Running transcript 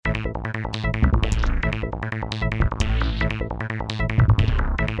This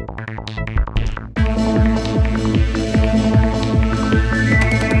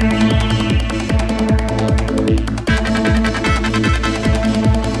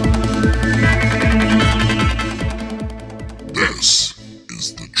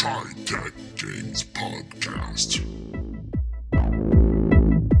is the TriTech Games Podcast.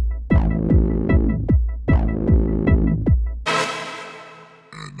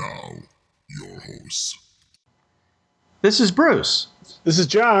 And now, your hosts. This is Bruce. This is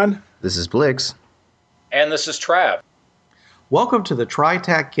John. This is Blix. And this is Trav. Welcome to the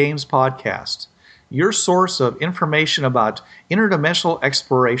TriTech Games Podcast, your source of information about interdimensional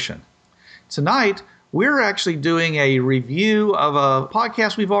exploration. Tonight, we're actually doing a review of a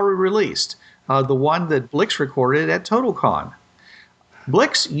podcast we've already released, the one that Blix recorded at TotalCon.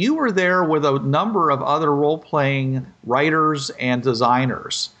 Blix, you were there with a number of other role-playing writers and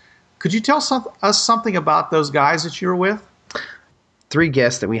designers. Could you tell us something about those guys that you were with? 3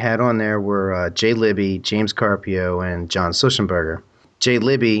 guests that we had on there were Jay Libby, James Carpio, and John Sushenberger. Jay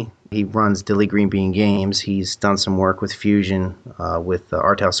Libby, he runs Dilly Green Bean Games. He's done some work with Fusion, with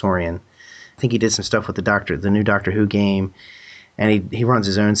Artel Saurian. I think he did some stuff with the new Doctor Who game, and he runs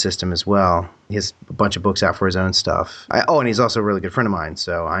his own system as well. He has a bunch of books out for his own stuff. And he's also a really good friend of mine,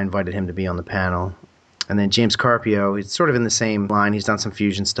 so I invited him to be on the panel. And then James Carpio, he's sort of in the same line. He's done some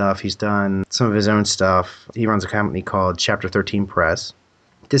Fusion stuff. He's done some of his own stuff. He runs a company called Chapter 13 Press.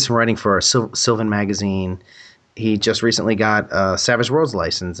 Did some writing for Sylvan Magazine. He just recently got a Savage Worlds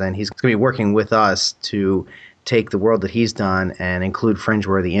license, and he's going to be working with us to take the world that he's done and include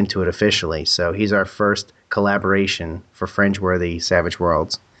Fringeworthy into it officially. So he's our first collaboration for Fringeworthy Savage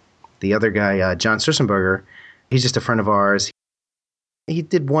Worlds. The other guy, John Sushenberger, he's just a friend of ours. He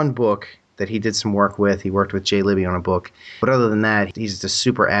did one book that he did some work with. He worked with Jay Libby on a book. But other than that, he's just a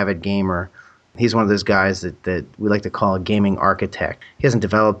super avid gamer. He's one of those guys that we like to call a gaming architect. He hasn't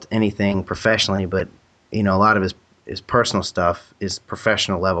developed anything professionally, but a lot of his personal stuff is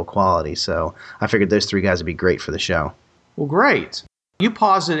professional level quality. So I figured those 3 guys would be great for the show. Well, great. You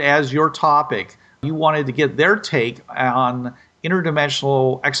posited as your topic, you wanted to get their take on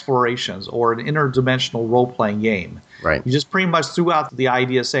interdimensional explorations or an interdimensional role-playing game. Right. You just pretty much threw out the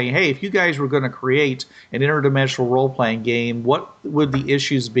idea saying, hey, if you guys were going to create an interdimensional role-playing game, what would the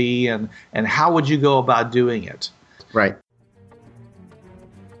issues be and how would you go about doing it? Right.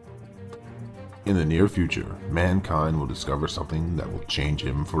 In the near future, mankind will discover something that will change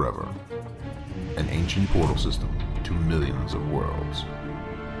him forever. An ancient portal system to millions of worlds,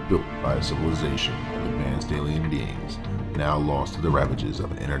 built by a civilization of advanced alien beings, now lost to the ravages of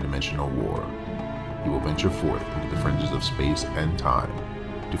an interdimensional war. He will venture forth into the fringes of space and time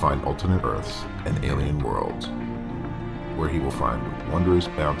to find alternate Earths and alien worlds, where he will find a wondrous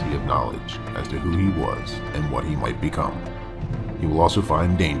bounty of knowledge as to who he was and what he might become. He will also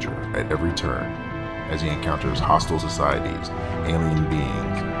find danger at every turn as he encounters hostile societies, alien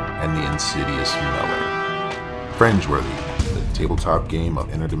beings, and the insidious Meller. Fringeworthy, the tabletop game of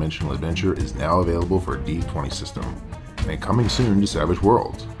interdimensional adventure, is now available for D20 system, and coming soon to Savage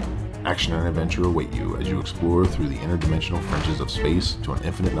Worlds. Action and adventure await you as you explore through the interdimensional fringes of space to an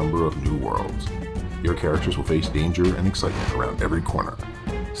infinite number of new worlds. Your characters will face danger and excitement around every corner.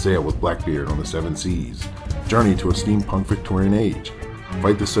 Sail with Blackbeard on the 7 seas. Journey to a steampunk Victorian age.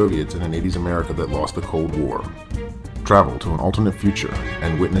 Fight the Soviets in an 80s America that lost the Cold War. Travel to an alternate future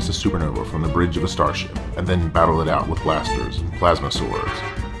and witness a supernova from the bridge of a starship, and then battle it out with blasters and plasma swords.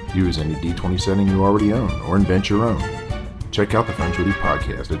 Use any D20 setting you already own, or invent your own. Check out the Fringeworthy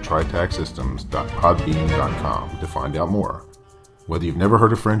podcast at tritacsystems.podbean.com to find out more. Whether you've never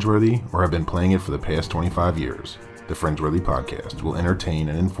heard of Fringeworthy or have been playing it for the past 25 years, the Fringeworthy podcast will entertain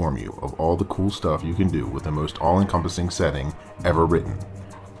and inform you of all the cool stuff you can do with the most all-encompassing setting ever written.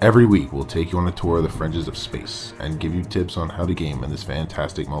 Every week, we'll take you on a tour of the fringes of space and give you tips on how to game in this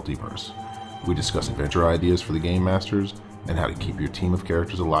fantastic multiverse. We discuss adventure ideas for the game masters and how to keep your team of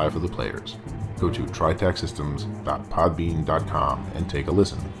characters alive for the players. Go to tritacsystems.podbean.com and take a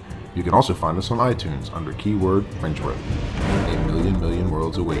listen. You can also find us on iTunes under keyword Fringeworthy. A million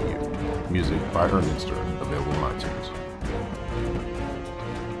worlds await you. Music by Ernminster, available on iTunes.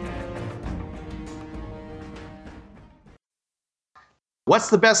 What's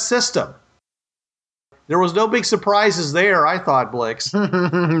the best system? There was no big surprises there, I thought, Blix.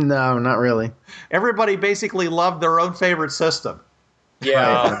 No, not really. Everybody basically loved their own favorite system.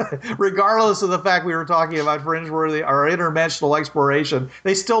 Yeah. Regardless of the fact we were talking about Fringeworthy or interdimensional exploration,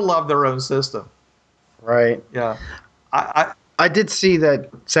 they still love their own system. Right. Yeah. I did see that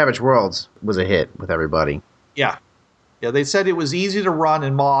Savage Worlds was a hit with everybody. Yeah. Yeah, they said it was easy to run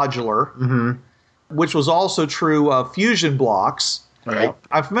and modular. Mm-hmm. which was also true of Fusion Blocks. Right.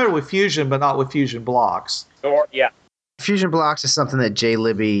 I'm familiar with Fusion, but not with Fusion Blocks. Or, yeah. Fusion Blocks is something that Jay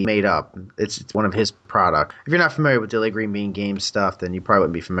Libby made up. It's one of his products. If you're not familiar with Dilly Green Bean Games stuff, then you probably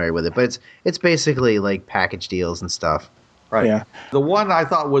wouldn't be familiar with it. But it's basically like package deals and stuff. Right. Yeah. The one I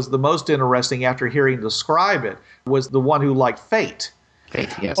thought was the most interesting after hearing describe it was the one who liked Fate. Fate,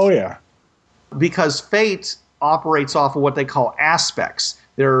 yes. Oh, yeah. Because Fate operates off of what they call aspects.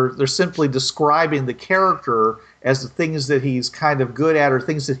 They're simply describing the character as the things that he's kind of good at or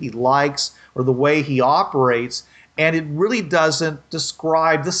things that he likes or the way he operates. And it really doesn't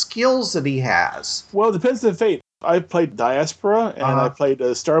describe the skills that he has. Well, it depends on Fate. I've played Diaspora and I played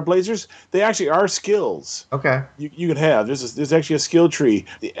Star Blazers. They actually are skills. Okay. You can have. There's actually a skill tree.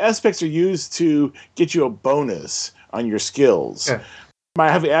 The aspects are used to get you a bonus on your skills. Okay. I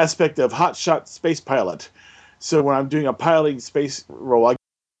have the aspect of hotshot space pilot. So when I'm doing a piloting space role,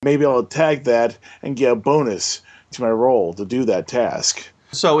 maybe I'll tag that and get a bonus to my role to do that task.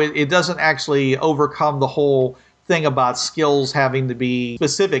 So it doesn't actually overcome the whole thing about skills having to be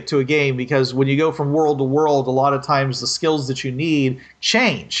specific to a game, because when you go from world to world, a lot of times the skills that you need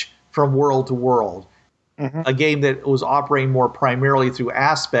change from world to world. Mm-hmm. A game that was operating more primarily through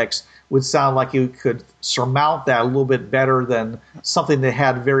aspects would sound like you could surmount that a little bit better than something that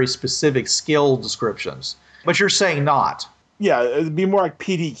had very specific skill descriptions. But you're saying not. Yeah, it'd be more like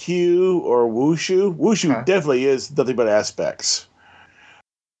PDQ or Wushu. Wushu definitely is nothing but aspects.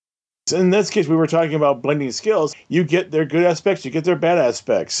 In this case, we were talking about blending skills. You get their good aspects, you get their bad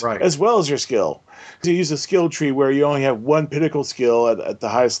aspects, as well as your skill. So you use a skill tree where you only have one pinnacle skill at the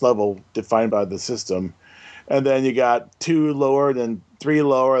highest level defined by the system. And then you got 2 lower, then 3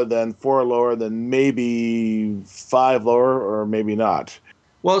 lower, then 4 lower, then maybe 5 lower, or maybe not.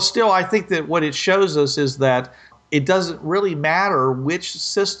 Well, still, I think that what it shows us is that it doesn't really matter which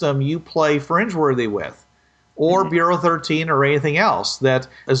system you play Fringeworthy with, or Bureau 13 or anything else, that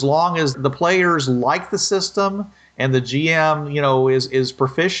as long as the players like the system and the GM, is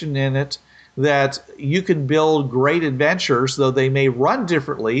proficient in it, that you can build great adventures, though they may run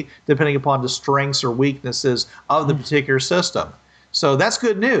differently depending upon the strengths or weaknesses of the particular system. So that's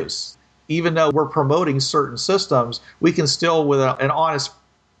good news. Even though we're promoting certain systems, we can still, with an honest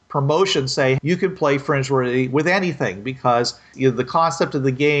promotion, say you can play Fringeworthy with anything, because the concept of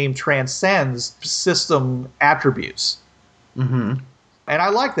the game transcends system attributes. Mm-hmm. And I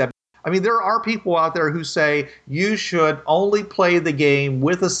like that. I mean, there are people out there who say you should only play the game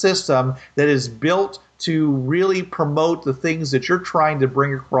with a system that is built to really promote the things that you're trying to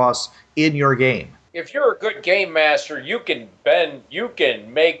bring across in your game. If you're a good game master, you can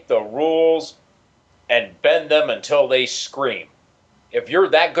make the rules and bend them until they scream. If you're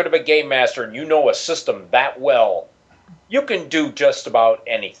that good of a game master and you know a system that well, you can do just about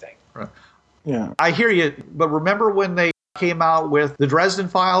anything. Yeah, I hear you, but remember when they came out with the Dresden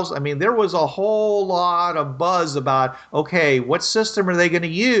Files? I mean, there was a whole lot of buzz about, okay, what system are they going to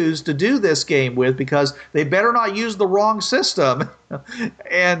use to do this game with, because they better not use the wrong system.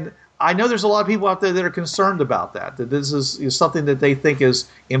 And I know there's a lot of people out there that are concerned about that this is something that they think is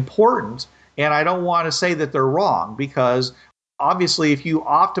important, and I don't want to say that they're wrong, because obviously, if you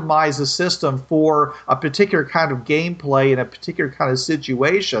optimize the system for a particular kind of gameplay in a particular kind of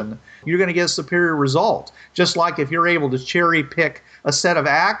situation, you're going to get a superior result. Just like if you're able to cherry pick a set of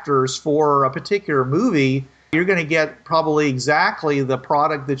actors for a particular movie, you're going to get probably exactly the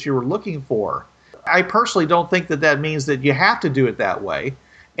product that you were looking for. I personally don't think that means that you have to do it that way.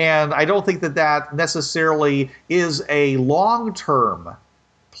 And I don't think that necessarily is a long-term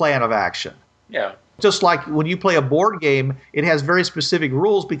plan of action. Yeah. Just like when you play a board game, it has very specific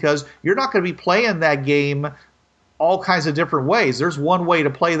rules, because you're not going to be playing that game all kinds of different ways. There's one way to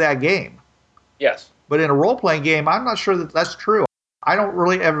play that game. Yes. But in a role-playing game, I'm not sure that that's true. I don't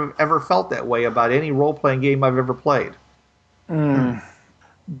really ever felt that way about any role-playing game I've ever played.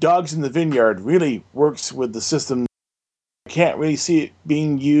 Dogs in the Vineyard really works with the system. Can't really see it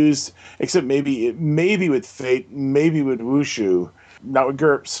being used, except maybe with Fate, maybe with Wushu, not with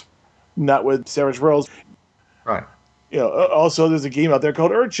GURPS. Not with Savage Worlds. Right. Also, there's a game out there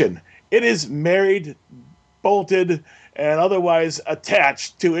called Urchin. It is married, bolted, and otherwise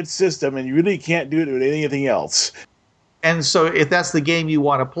attached to its system, and you really can't do it with anything else. And so if that's the game you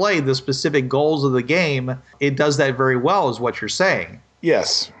want to play, the specific goals of the game, it does that very well, is what you're saying.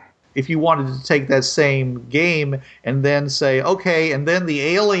 Yes. If you wanted to take that same game and then say, okay, and then the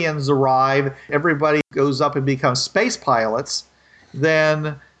aliens arrive, everybody goes up and becomes space pilots,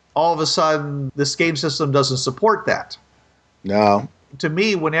 then all of a sudden, this game system doesn't support that. No. To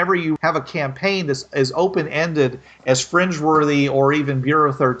me, whenever you have a campaign that's as open-ended as Fringeworthy or even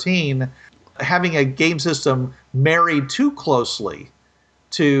Bureau 13, having a game system married too closely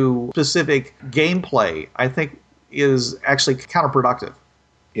to specific gameplay, I think, is actually counterproductive.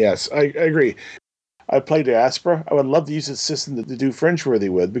 Yes, I agree. I played Aspera. I would love to use a system to do Fringeworthy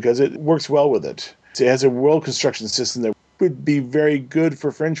with because it works well with it. It has a world construction system that would be very good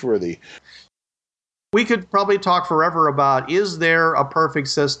for Fringeworthy. We could probably talk forever about, is there a perfect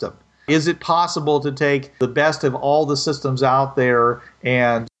system? Is it possible to take the best of all the systems out there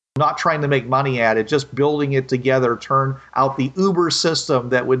and not trying to make money at it, just building it together, turn out the Uber system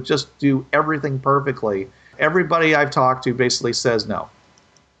that would just do everything perfectly? Everybody I've talked to basically says no.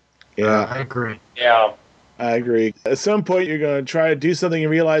 Yeah, I agree. Yeah. I agree. At some point, you're going to try to do something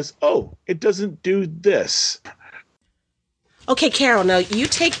and realize, oh, it doesn't do this. Okay, Carol, now you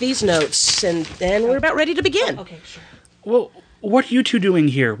take these notes, and then we're about ready to begin. Okay, sure. Well, what are you two doing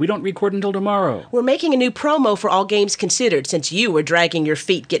here? We don't record until tomorrow. We're making a new promo for All Games Considered, since you were dragging your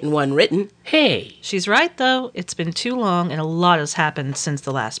feet getting one written. Hey! She's right, though. It's been too long, and a lot has happened since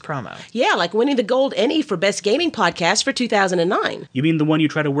the last promo. Yeah, like winning the Gold Emmy for Best Gaming Podcast for 2009. You mean the one you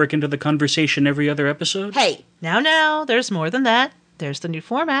try to work into the conversation every other episode? Hey! Now, there's more than that. There's the new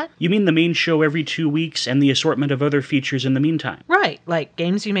format. You mean the main show every 2 weeks and the assortment of other features in the meantime? Right, like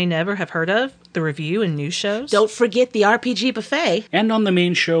games you may never have heard of, the review and news shows. Don't forget the RPG buffet. And on the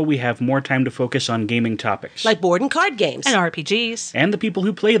main show, we have more time to focus on gaming topics. Like board and card games. And RPGs. And the people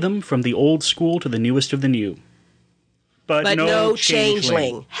who play them, from the old school to the newest of the new. But no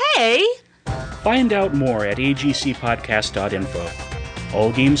changeling. Hey! Find out more at agcpodcast.info.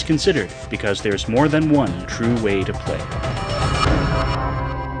 All games considered, because there's more than one true way to play.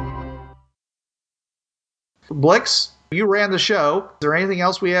 Blix, you ran the show. Is there anything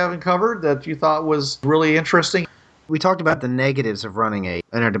else we haven't covered that you thought was really interesting? We talked about the negatives of running a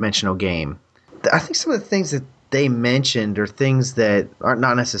interdimensional game. I think some of the things that they mentioned are things that are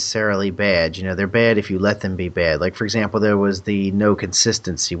not necessarily bad. You know, they're bad if you let them be bad. Like, for example, there was the no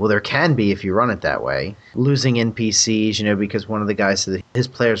consistency. Well, there can be if you run it that way. Losing NPCs, you know, because one of the guys said that his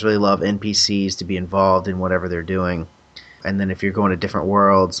players really love NPCs to be involved in whatever they're doing. And then if you're going to different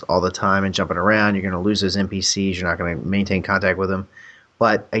worlds all the time and jumping around, you're going to lose those NPCs. You're not going to maintain contact with them.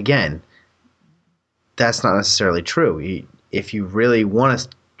 But again, that's not necessarily true. If you really want to,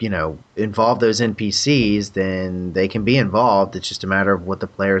 you know, involve those NPCs, then they can be involved. It's just a matter of what the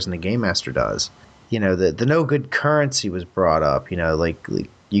players and the game master does. You know, the no good currency was brought up. You know, like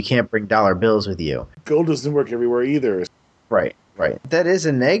you can't bring dollar bills with you. Gold doesn't work everywhere either. Right. That is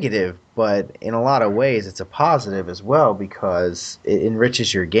a negative, but in a lot of ways it's a positive as well because it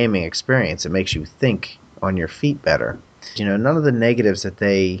enriches your gaming experience. It makes you think on your feet better. You know, none of the negatives that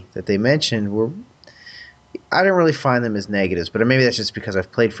they mentioned were... I didn't really find them as negatives, but maybe that's just because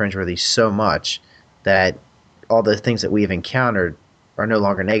I've played Fringeworthy so much that all the things that we've encountered are no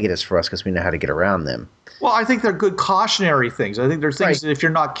longer negatives for us because we know how to get around them. Well, I think they're good cautionary things. I think they're things that if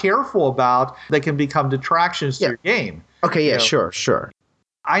you're not careful about, they can become detractions to your game. Okay, yeah, You know? sure.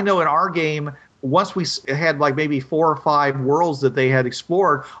 I know in our game, once we had like maybe 4 or 5 worlds that they had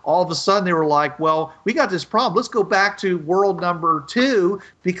explored, all of a sudden they were like, well, we got this problem. Let's go back to world number 2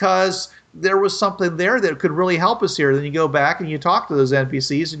 because there was something there that could really help us here. Then you go back and you talk to those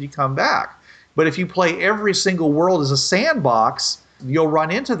NPCs and you come back. But if you play every single world as a sandbox, you'll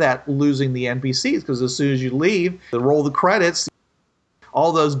run into that losing the NPCs because as soon as you leave, they roll the credits,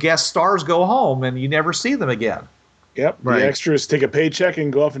 all those guest stars go home and you never see them again. Yep, Right. The extras take a paycheck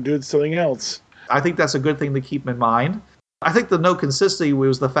and go off and do something else. I think that's a good thing to keep in mind. I think the no consistency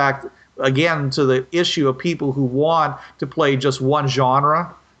was the fact, again, to the issue of people who want to play just one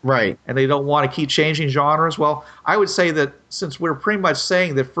genre Right. and they don't want to keep changing genres. Well, I would say that since we're pretty much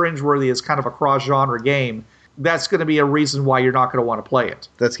saying that Fringeworthy is kind of a cross-genre game, that's going to be a reason why you're not going to want to play it.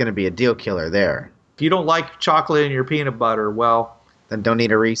 That's going to be a deal killer there. If you don't like chocolate in your peanut butter, well, Then don't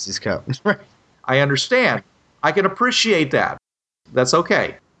eat a Reese's cup. I understand. I can appreciate that. That's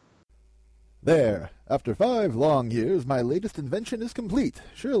okay. There. After 5 long years, my latest invention is complete.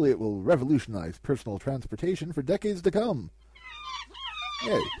 Surely it will revolutionize personal transportation for decades to come.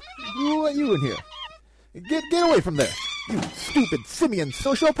 Hey, who let you in here? Get away from there! You stupid simian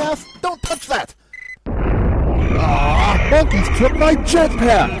sociopath! Don't touch that! Ah, monkeys took my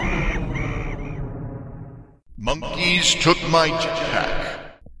jetpack! Monkeys took my jetpack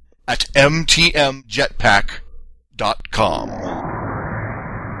at mtmjetpack.com.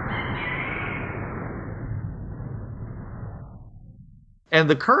 And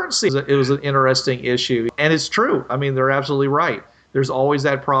the currency, it was an interesting issue. And it's true. I mean, they're absolutely right. There's always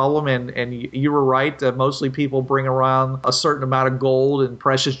that problem. And you were right. Mostly people bring around a certain amount of gold and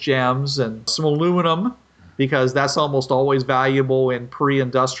precious gems and some aluminum because that's almost always valuable in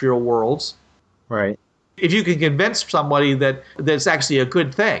pre-industrial worlds. Right. If you can convince somebody that that's actually a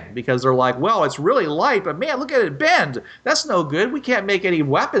good thing, because they're like, well, it's really light, but man, look at it bend. That's no good. We can't make any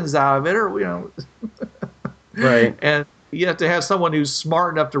weapons out of it, or Right. And you have to have someone who's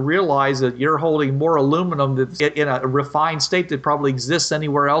smart enough to realize that you're holding more aluminum that's in a refined state that probably exists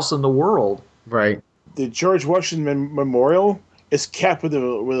anywhere else in the world. Right. The George Washington Memorial is capped with an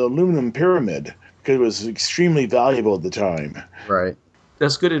aluminum pyramid because it was extremely valuable at the time. Right.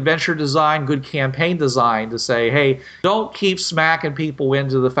 That's good adventure design, good campaign design to say, hey, don't keep smacking people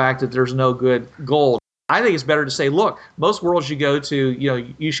into the fact that there's no good gold. I think it's better to say, look, most worlds you go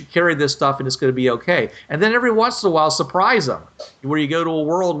to, you should carry this stuff and it's going to be okay. And then every once in a while, surprise them, where you go to a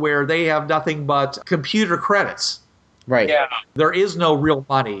world where they have nothing but computer credits. Right. Yeah. There is no real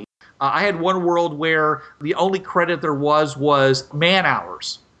money. I had one world where the only credit there was man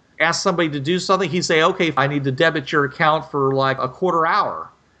hours. Ask somebody to do something, he'd say, okay, I need to debit your account for like a quarter hour.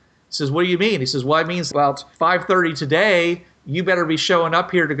 He says, what do you mean? He says, well, it means about 5:30 today, you better be showing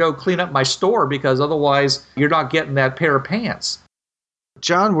up here to go clean up my store, because otherwise you're not getting that pair of pants.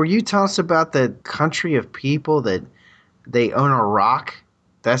 John, were you telling us about the country of people that they own a rock?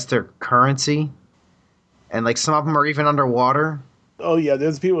 That's their currency? And like some of them are even underwater? Oh, yeah,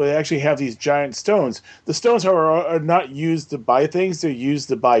 there's people that actually have these giant stones. The stones are not used to buy things, they're used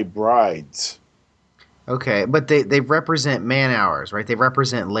to buy brides. Okay, but they represent man hours, right? They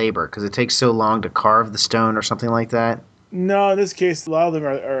represent labor because it takes so long to carve the stone or something like that? No, in this case, a lot of them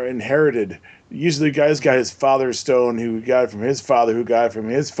are inherited. Usually the guy's got his father's stone, who got it from his father, who got it from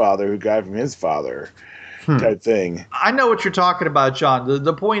his father, who got it from his father. Type thing. I know what you're talking about, John.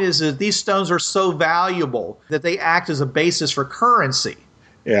 The point is that these stones are so valuable that they act as a basis for currency.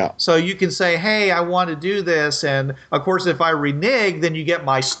 Yeah. So you can say, hey, I want to do this. And of course, if I renege, then you get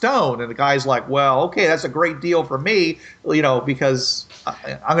my stone. And the guy's like, well, okay, that's a great deal for me, because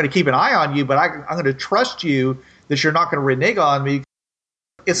I'm going to keep an eye on you, but I'm going to trust you that you're not going to renege on me.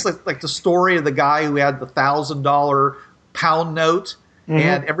 It's like the story of the guy who had the $1,000 pound note. Mm-hmm.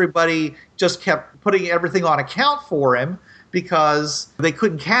 And everybody just kept putting everything on account for him because they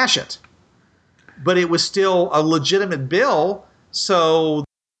couldn't cash it. But it was still a legitimate bill, so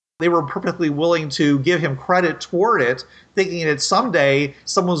they were perfectly willing to give him credit toward it, thinking that someday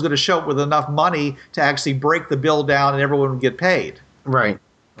someone's going to show up with enough money to actually break the bill down and everyone would get paid. Right.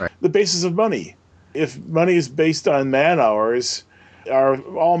 The basis of money. If money is based on man hours, are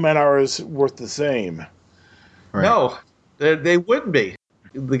all man hours worth the same? Right. No. They wouldn't be.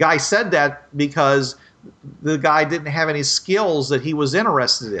 The guy said that because the guy didn't have any skills that he was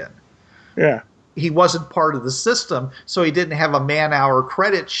interested in. Yeah. He wasn't part of the system, so he didn't have a man-hour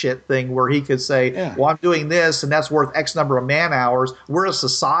credit shit thing where he could say, well, I'm doing this, and that's worth X number of man-hours. We're a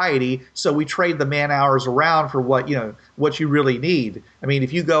society, so we trade the man-hours around for what you really need. I mean,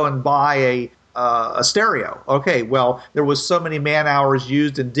 if you go and buy a stereo. Okay, well, there was so many man-hours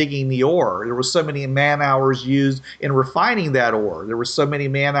used in digging the ore. There was so many man-hours used in refining that ore. There were so many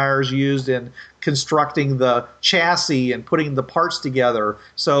man-hours used in constructing the chassis and putting the parts together.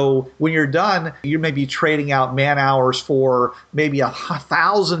 So when you're done, you may be trading out man-hours for maybe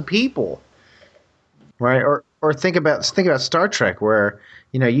 1,000 people. Right, or think about Star Trek, where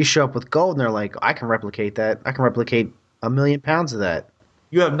you show up with gold and they're like, I can replicate that. I can replicate 1 million pounds of that.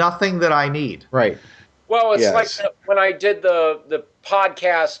 You have nothing that I need. Right. Well, it's like when I did the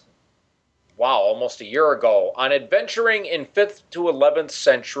podcast, almost a year ago, on adventuring in 5th to 11th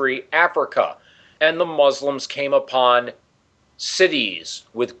century Africa. And the Muslims came upon cities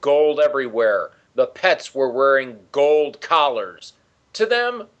with gold everywhere. The pets were wearing gold collars. To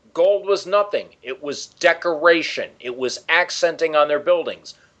them, gold was nothing. It was decoration. It was accenting on their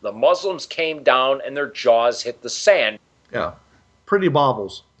buildings. The Muslims came down and their jaws hit the sand. Yeah. Pretty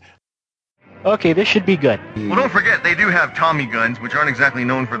baubles. Okay, this should be good. Well, don't forget, they do have Tommy guns, which aren't exactly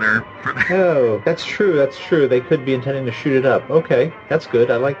known for their... Oh, that's true, They could be intending to shoot it up. Okay, that's good.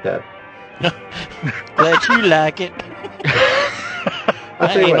 I like that. Glad you like it.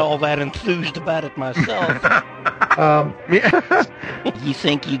 I ain't all that enthused about it myself. You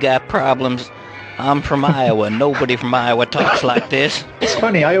think you got problems? I'm from Iowa. Nobody from Iowa talks like this. It's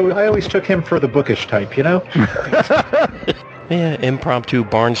funny. I always took him for the bookish type, Yeah, impromptu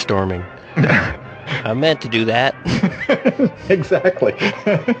barnstorming. I meant to do that. Exactly.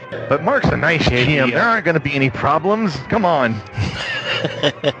 But Mark's a nice GM. There aren't going to be any problems. Come on.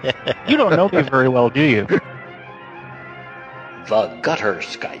 You don't know me very well, do you? The Gutter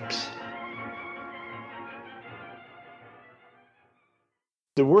Skypes.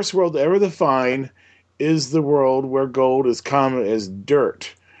 The worst world ever to find is the world where gold is common as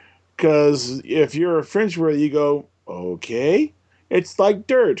dirt. Because if you're a French word, you go, okay, it's like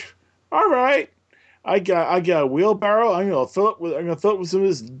dirt. All right. I got a wheelbarrow. I'm gonna fill it with some of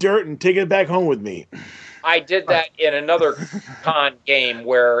this dirt and take it back home with me. I did that in another con game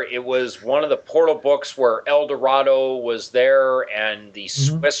where it was one of the portal books where El Dorado was there and the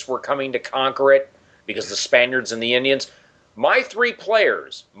Swiss were coming to conquer it because the Spaniards and the Indians. My 3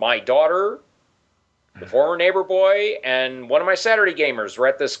 players, my daughter, the former neighbor boy, and one of my Saturday gamers were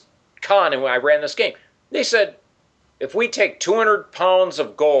at this con and I ran this game. They said, if we take 200 pounds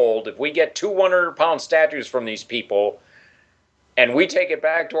of gold, if we get 2 100-pound statues from these people, and we take it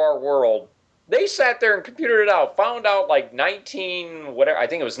back to our world, they sat there and computed it out, found out like I think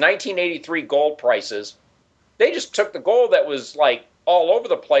it was 1983 gold prices. They just took the gold that was like all over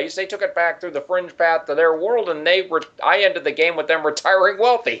the place. They took it back through the fringe path to their world, and I ended the game with them retiring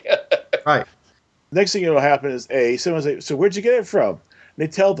wealthy. Right. Next thing that will happen is someone say, so where'd you get it from? And they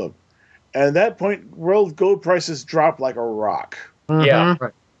tell them. And at that point, world gold prices drop like a rock. Yeah.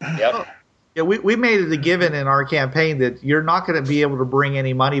 Right. Yep. Yeah, we made it a given in our campaign that you're not going to be able to bring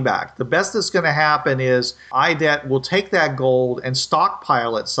any money back. The best that's going to happen is IDET will take that gold and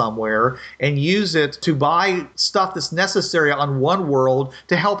stockpile it somewhere and use it to buy stuff that's necessary on one world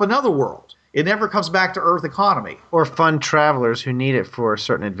to help another world. It never comes back to Earth economy. Or fund travelers who need it for a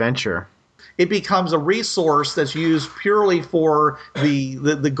certain adventure. It becomes a resource that's used purely for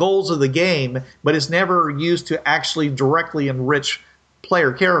the goals of the game, but it's never used to actually directly enrich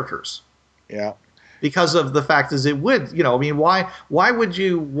player characters. Yeah. Because of the fact is it would, why would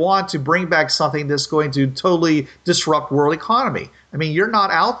you want to bring back something that's going to totally disrupt world economy? I mean, you're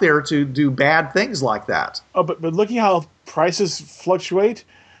not out there to do bad things like that. Oh, but looking how prices fluctuate,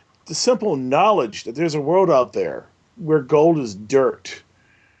 the simple knowledge that there's a world out there where gold is dirt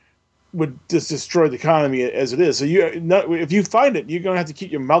would just destroy the economy as it is. So if you find it, you're going to have to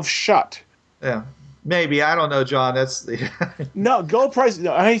keep your mouth shut. Yeah. Maybe. I don't know, John. That's the No, gold price.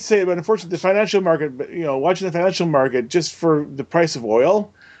 No, I hate to say it, but unfortunately, the financial market, watching the financial market just for the price of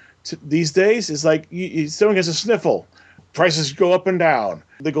oil these days is like someone gets a sniffle. Prices go up and down.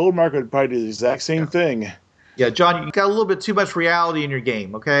 The gold market would probably do the exact same thing. Yeah, John, you got a little bit too much reality in your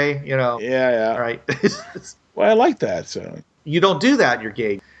game, okay? Yeah. All right. Well, I like that. So you don't do that in your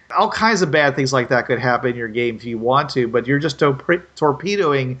game. All kinds of bad things like that could happen in your game if you want to, but you're just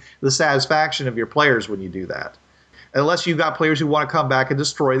torpedoing the satisfaction of your players when you do that. Unless you've got players who want to come back and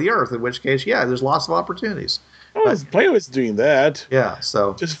destroy the Earth, in which case, yeah, there's lots of opportunities. Oh, player was doing that. Yeah,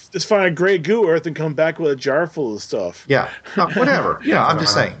 so just find a gray goo Earth and come back with a jar full of stuff. Yeah, whatever. Yeah, I'm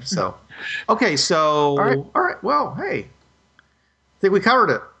just saying. So, okay, so all right. Well, hey, I think we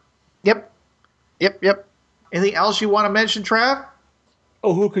covered it. Yep. Anything else you want to mention, Trav?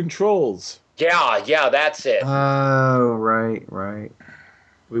 Oh, who controls? Yeah, that's it. Oh, right.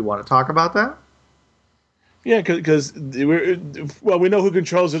 We want to talk about that? Yeah, because we know who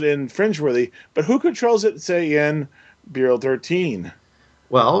controls it in Fringeworthy, but who controls it, say, in Bureau 13?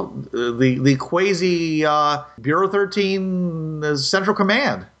 Well, the quasi Bureau 13 Central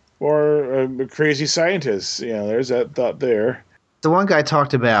Command. Or crazy scientists. There's that thought there. The one guy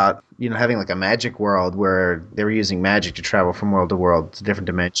talked about, having like a magic world where they were using magic to travel from world to world to different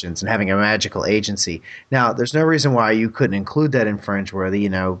dimensions and having a magical agency. Now, there's no reason why you couldn't include that in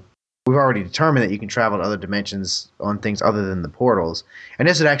Fringeworthy. We've already determined that you can travel to other dimensions on things other than the portals. And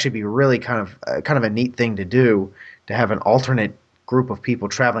this would actually be really kind of a neat thing to do, to have an alternate group of people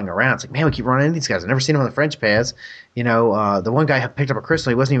traveling around. It's like, man, we keep running into these guys. I've never seen them on the French paths. The one guy picked up a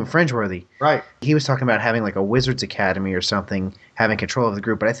crystal. He wasn't even Fringeworthy. Right. He was talking about having like a wizard's academy or something, having control of the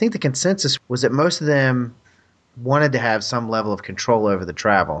group. But I think the consensus was that most of them wanted to have some level of control over the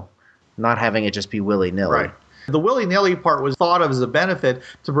travel, not having it just be willy-nilly. Right. The willy-nilly part was thought of as a benefit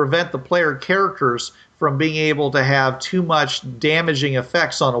to prevent the player characters from being able to have too much damaging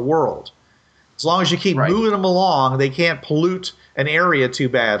effects on a world. As long as you keep moving them along, they can't pollute an area too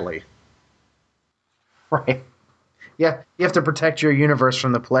badly. Right. Yeah, you have to protect your universe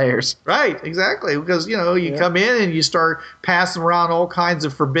from the players. Right, exactly. Because, you come in and you start passing around all kinds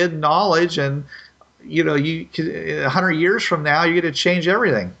of forbidden knowledge, and, 100 years from now, you're going to change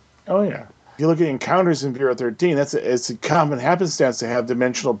everything. Oh, yeah. If you look at encounters in Bureau 13, it's a common happenstance to have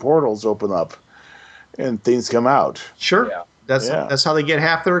dimensional portals open up and things come out. Sure. Yeah. That's how they get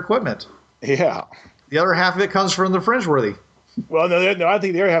half their equipment. Yeah. The other half of it comes from the Fringeworthy. Well, no, I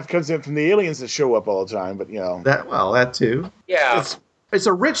think the other half comes in from the aliens that show up all the time, but that too. Yeah. It's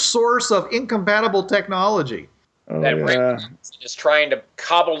a rich source of incompatible technology. That Rick is trying to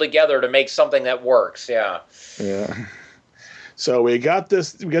cobble together to make something that works, yeah. Yeah. So we got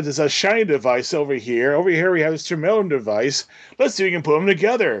this shiny device over here. Over here we have this Tremellum device. Let's see if we can put them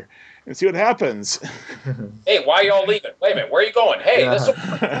together and see what happens. Hey, why are y'all leaving? Wait a minute, where are you going? Hey,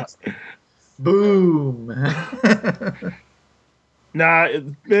 this Boom. Nah,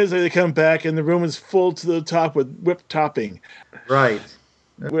 as they come back and the room is full to the top with whipped topping. Right.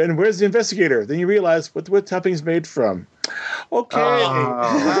 And where's the investigator? Then you realize what the whipped topping is made from. Okay.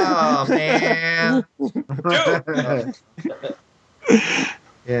 Oh man.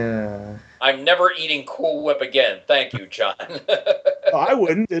 Yeah. I'm never eating Cool Whip again. Thank you, John. I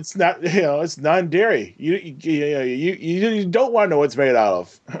wouldn't. It's not. It's non-dairy. You don't want to know what it's made out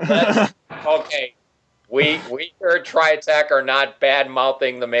of. Okay. We here at TriAttack are not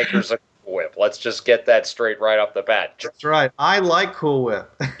bad-mouthing the makers of Cool Whip. Let's just get that straight right off the bat. That's right. I like Cool Whip.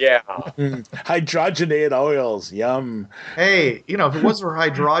 Yeah. Hydrogenated oils. Yum. Hey, if it wasn't for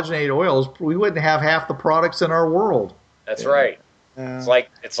hydrogenated oils, we wouldn't have half the products in our world. That's right.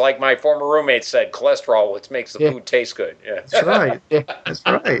 It's like my former roommate said, cholesterol, what makes the food taste good. Yeah. That's right. That's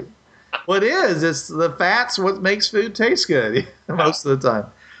right. Well, it is. It's the fats what makes food taste good most of the time.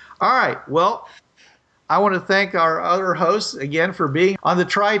 All right. Well, I want to thank our other hosts again for being on the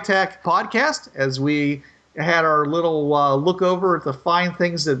TriTech podcast as we had our little look over at the fine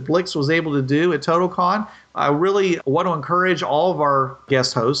things that Blix was able to do at TotalCon. I really want to encourage all of our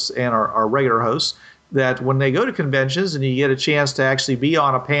guest hosts and our regular hosts that when they go to conventions and you get a chance to actually be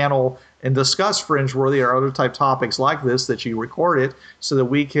on a panel and discuss Fringeworthy or other type topics like this, that you record it so that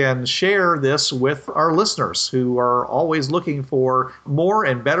we can share this with our listeners who are always looking for more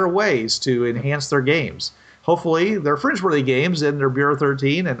and better ways to enhance their games. Hopefully, they're Fringeworthy games and their Bureau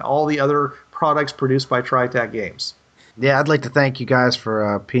 13 and all the other products produced by TriTac Games. Yeah, I'd like to thank you guys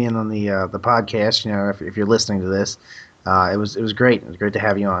for being on the podcast. If you're listening to this, it was great. It was great to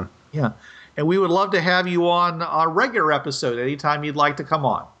have you on. Yeah, and we would love to have you on a regular episode anytime you'd like to come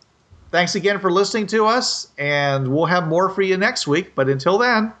on. Thanks again for listening to us, and we'll have more for you next week. But until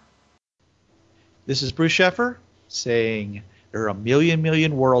then, this is Bruce Sheffer saying there are a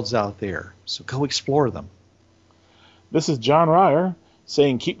million worlds out there, so go explore them. This is John Ryer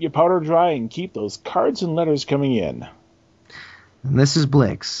saying keep your powder dry and keep those cards and letters coming in. And this is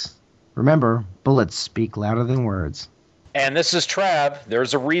Blix. Remember, bullets speak louder than words. And this is Trav.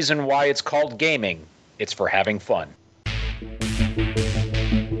 There's a reason why it's called gaming. It's for having fun.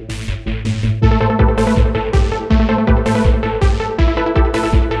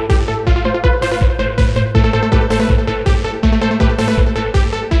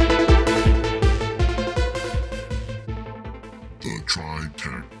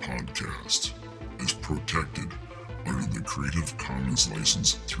 TriTac Podcast is protected under the Creative Commons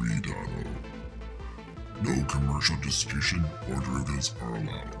License 3.0. No commercial distribution or derivatives are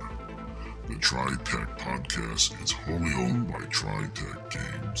allowed. The TriTac Podcast is wholly owned by TriTac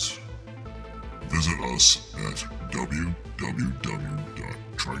Games. Visit us at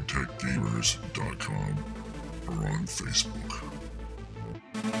www.tritacgamers.com or on Facebook.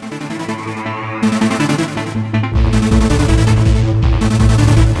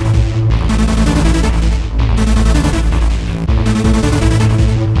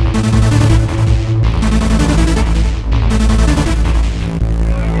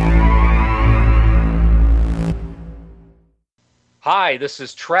 Hi, this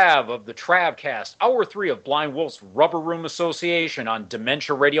is Trav of the Travcast, Hour 3 of Blind Wolf's Rubber Room Association on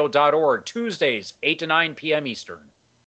DementiaRadio.org, Tuesdays, 8 to 9 p.m. Eastern.